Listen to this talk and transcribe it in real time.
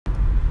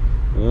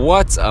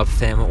What's up,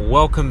 fam?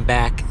 Welcome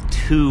back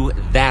to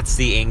That's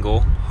the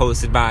Angle,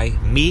 hosted by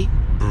me,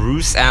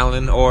 Bruce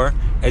Allen, or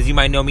as you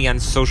might know me on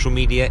social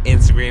media,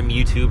 Instagram,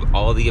 YouTube,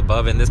 all the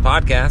above in this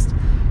podcast,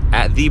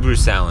 at the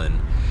Bruce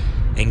Allen.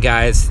 And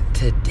guys,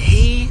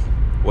 today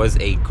was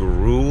a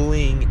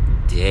grueling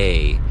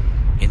day,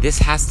 and this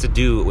has to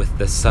do with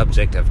the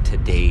subject of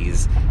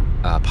today's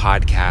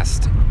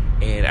podcast.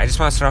 And I just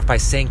want to start off by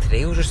saying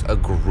today was just a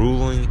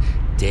grueling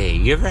day.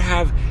 You ever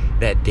have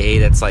that day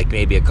that's like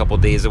maybe a couple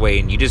days away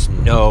and you just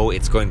know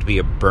it's going to be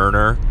a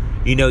burner?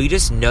 You know, you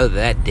just know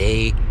that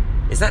day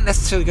is not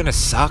necessarily going to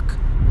suck,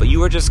 but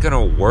you are just going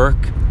to work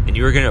and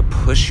you are going to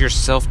push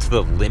yourself to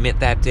the limit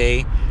that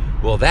day.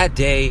 Well, that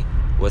day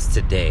was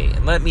today,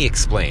 and let me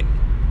explain.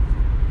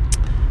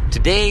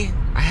 Today,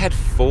 I had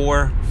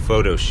 4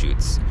 photo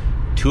shoots.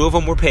 2 of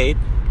them were paid,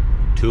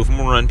 2 of them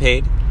were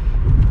unpaid,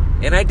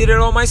 and I did it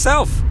all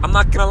myself. I'm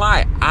not going to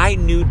lie. I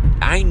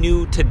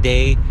knew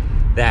today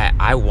that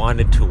I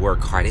wanted to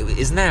work hard.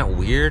 Isn't that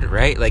weird,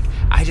 right? Like,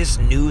 I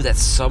just knew that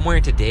somewhere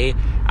today,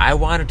 I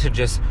wanted to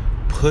just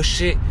push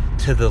it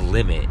to the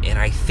limit. And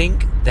I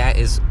think that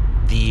is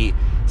the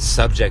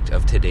subject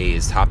of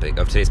today's topic,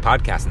 of today's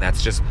podcast. And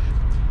that's just,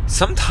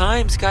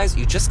 sometimes, guys,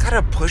 you just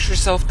gotta push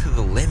yourself to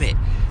the limit,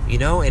 you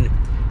know? And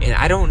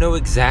I don't know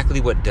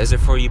exactly what does it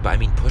for you, but I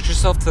mean, push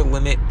yourself to the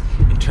limit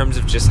in terms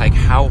of just like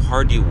how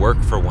hard you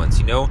work for once,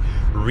 you know?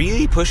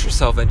 Really push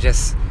yourself and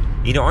just,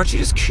 you know, aren't you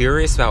just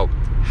curious about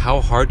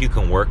how hard you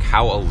can work,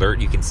 how alert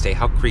you can stay,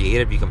 how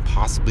creative you can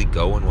possibly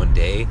go in one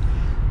day?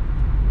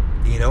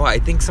 You know, I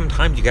think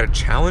sometimes you got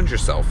to challenge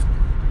yourself.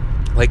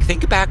 Like,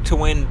 think back to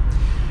when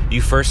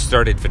you first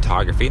started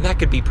photography, and that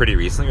could be pretty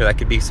recently, or that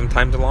could be some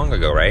time long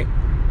ago, right?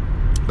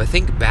 But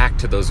think back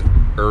to those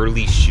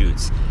early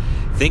shoots.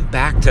 Think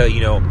back to, you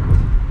know,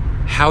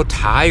 how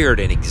tired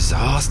and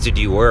exhausted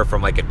you were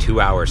from like a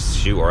 2-hour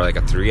shoot or like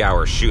a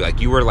 3-hour shoot. Like,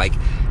 you were like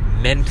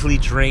mentally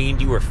drained,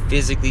 you were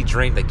physically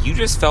drained, like you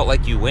just felt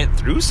like you went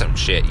through some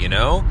shit, you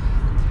know?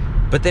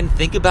 But then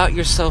think about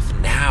yourself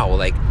now,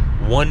 like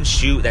one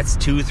shoot that's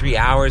 2-3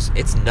 hours,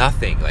 it's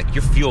nothing. Like,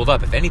 you're fueled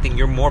up. If anything,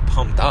 you're more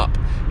pumped up,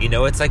 you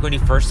know? It's like when you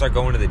first start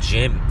going to the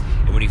gym,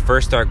 and when you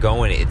first start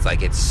going, it's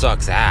like it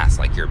sucks ass,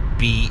 like you're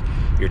beat,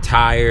 you're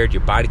tired,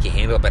 your body can't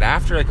handle it. But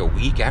after like a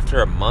week,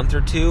 after a month or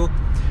two,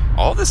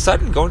 all of a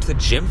sudden going to the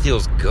gym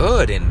feels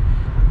good, and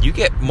you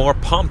get more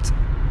pumped,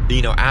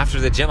 you know, after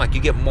the gym. Like,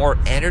 you get more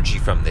energy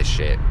from this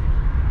shit.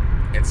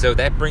 And so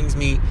that brings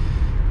me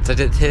to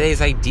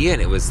today's idea,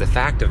 and it was the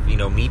fact of, you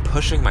know, me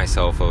pushing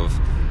myself of,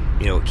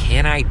 you know,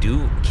 can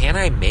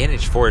I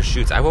manage 4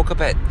 shoots? I woke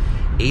up at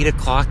 8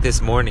 o'clock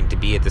this morning to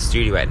be at the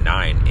studio at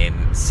 9,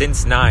 and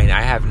since 9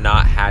 I have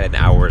not had an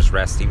hour's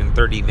rest, even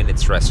 30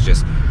 minutes rest,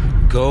 just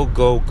go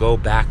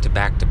back to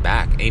back to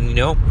back. And you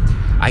know,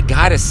 I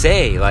gotta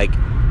say, like,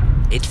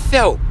 it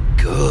felt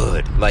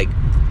good. Like,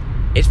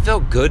 it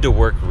felt good to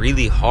work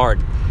really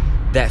hard.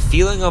 That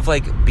feeling of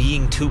like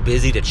being too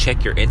busy to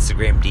check your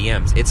Instagram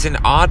DMs, it's an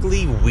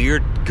oddly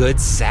weird, good,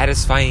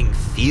 satisfying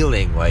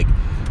feeling. Like,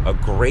 a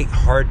great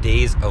hard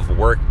days of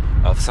work,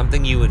 of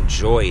something you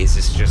enjoy, is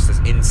just this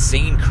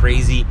insane,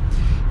 crazy,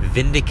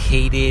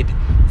 vindicated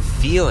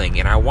feeling.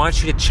 And I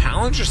want you to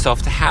challenge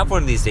yourself to have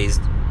one of these days.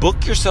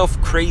 Book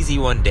yourself crazy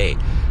one day.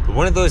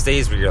 One of those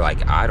days where you're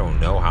like, I don't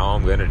know how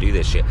I'm going to do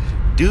this shit.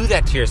 Do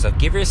that to yourself.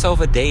 Give yourself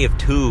a day of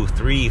 2,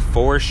 3,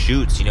 4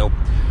 shoots, you know.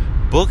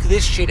 Book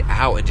this shit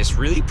out and just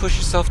really push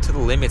yourself to the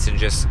limits, and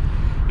just,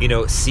 you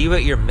know, see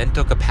what your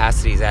mental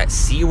capacity is at.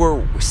 See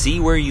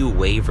where you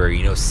waver,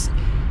 you know.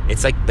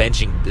 It's like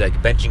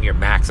benching your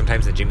max.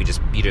 Sometimes in the gym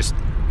you just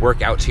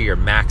work out to your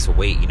max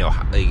weight, you know,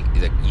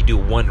 like you do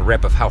 1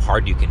 rep of how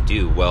hard you can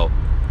do. Well,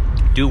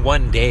 do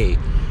one day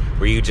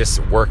where you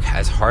just work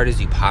as hard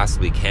as you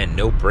possibly can,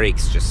 no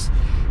breaks, just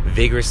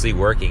vigorously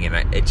working.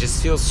 And it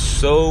just feels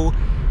so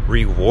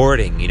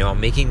rewarding. You know, I'm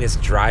making this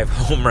drive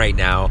home right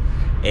now,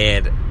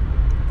 and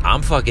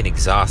I'm fucking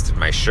exhausted.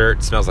 My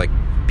shirt smells like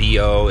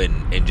BO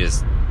and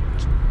just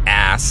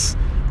ass.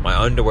 My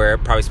underwear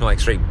probably smell like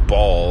straight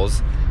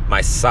balls.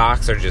 My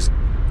socks are just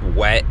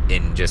wet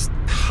and just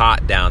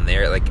hot down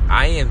there. Like,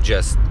 I am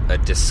just a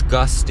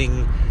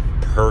disgusting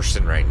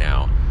person right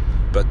now.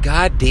 But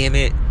god damn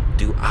it,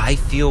 do I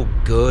feel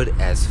good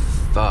as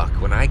fuck.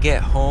 When I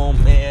get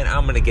home, man,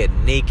 I'm gonna get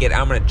naked,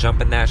 I'm gonna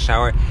jump in that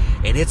shower,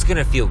 and it's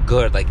gonna feel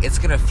good. Like, it's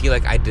gonna feel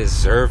like I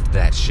deserved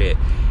that shit.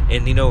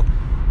 And you know,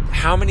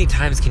 how many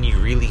times can you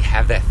really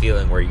have that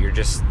feeling where you're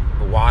just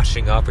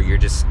washing up, or you're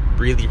just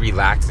really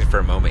relaxing for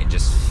a moment and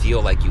just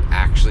feel like you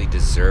actually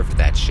deserved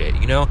that shit?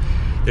 You know,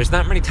 there's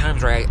not many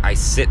times where I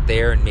sit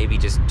there and maybe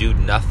just do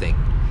nothing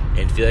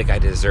and feel like I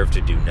deserve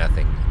to do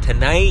nothing.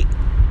 Tonight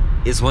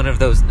is one of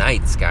those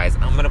nights, guys.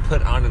 I'm gonna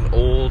put on an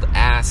old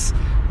ass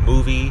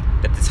movie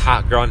that this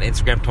hot girl on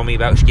Instagram told me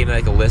about. She gave me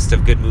like a list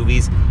of good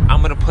movies.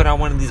 I'm gonna put on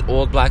one of these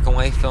old black and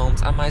white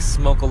films. I might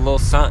smoke a little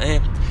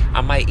something.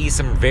 I might eat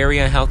some very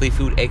unhealthy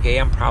food, aka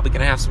I'm probably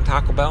gonna have some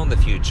Taco Bell in the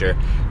future.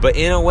 But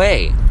in a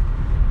way,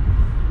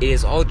 it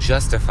is all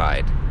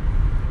justified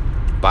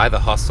by the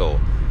hustle,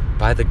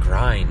 by the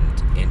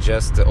grind, and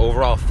just the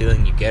overall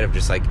feeling you get of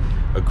just like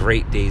a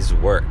great day's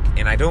work.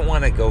 And I don't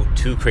want to go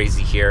too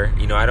crazy here.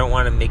 You know, I don't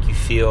want to make you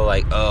feel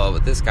like, oh,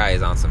 but this guy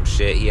is on some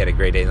shit. He had a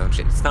great day on some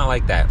shit. It's not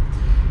like that.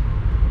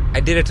 I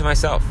did it to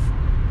myself.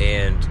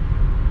 And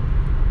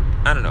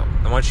I don't know.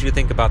 I want you to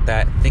think about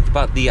that. Think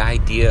about the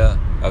idea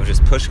of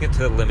just pushing it to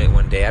the limit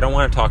one day. I don't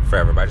want to talk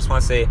forever, but I just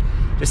want to say,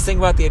 just think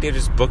about the idea of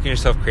just booking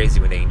yourself crazy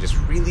one day and just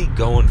really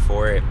going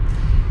for it.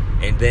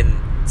 And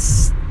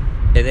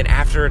then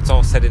after it's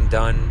all said and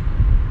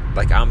done,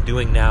 like I'm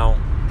doing now,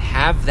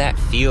 have that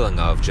feeling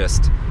of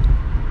just,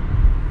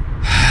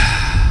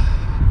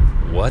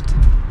 what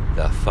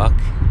the fuck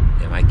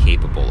am I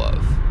capable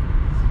of?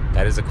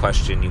 That is a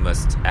question you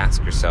must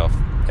ask yourself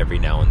every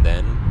now and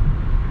then,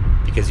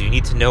 because you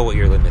need to know what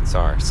your limits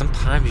are.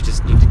 Sometimes you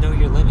just need to know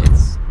your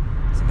limits.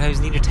 Sometimes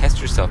you need to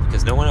test yourself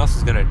because no one else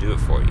is going to do it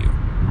for you.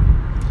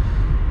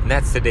 And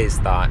that's today's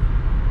thought.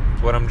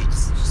 What I'm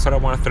just what I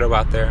want to throw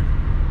out there.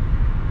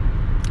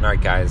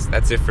 Alright guys,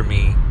 that's it for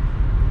me.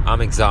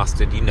 I'm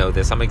exhausted. You know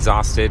this. I'm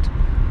exhausted.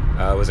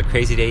 It was a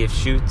crazy day of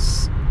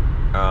shoots.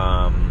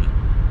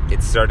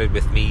 It started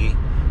with me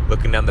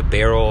looking down the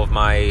barrel of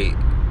my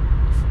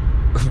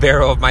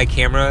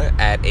camera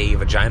at a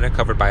vagina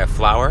covered by a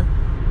flower.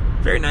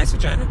 Very nice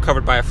vagina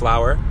covered by a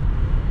flower.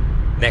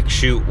 Next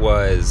shoot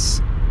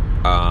was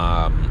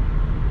an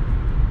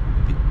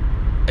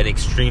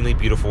extremely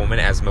beautiful woman,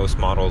 as most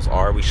models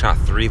are. We shot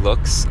 3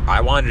 looks.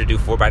 I wanted to do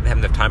 4, but I didn't have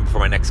enough time before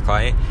my next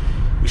client.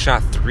 We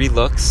shot 3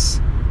 looks,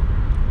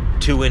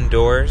 2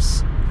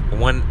 indoors,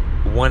 one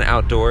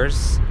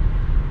outdoors.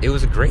 It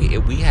was great.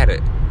 We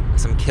had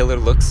some killer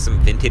looks, some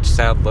vintage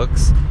styled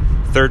looks.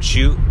 Third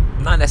shoot,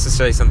 not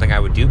necessarily something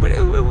I would do, but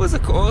it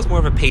was more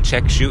of a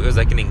paycheck shoot. It was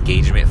like an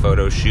engagement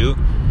photo shoot.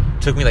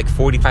 Took me like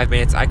 45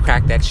 minutes. I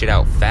cracked that shit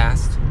out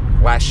fast.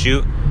 Last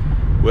shoot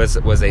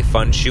was a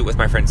fun shoot with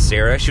my friend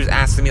Sarah. She was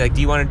asking me like,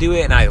 do you want to do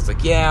it? And I was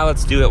like, yeah,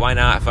 let's do it. Why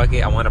not? Fuck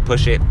it. I want to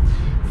push it.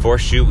 4th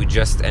shoot, we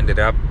just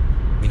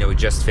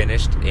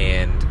finished,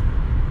 and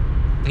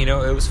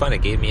it was fun.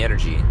 It gave me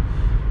energy.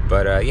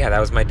 But yeah, that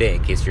was my day,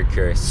 in case you're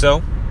curious.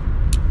 So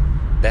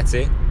that's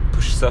it.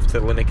 Push yourself to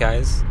the limit,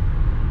 guys.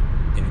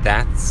 And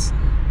that's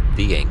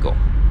the angle.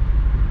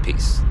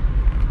 Peace.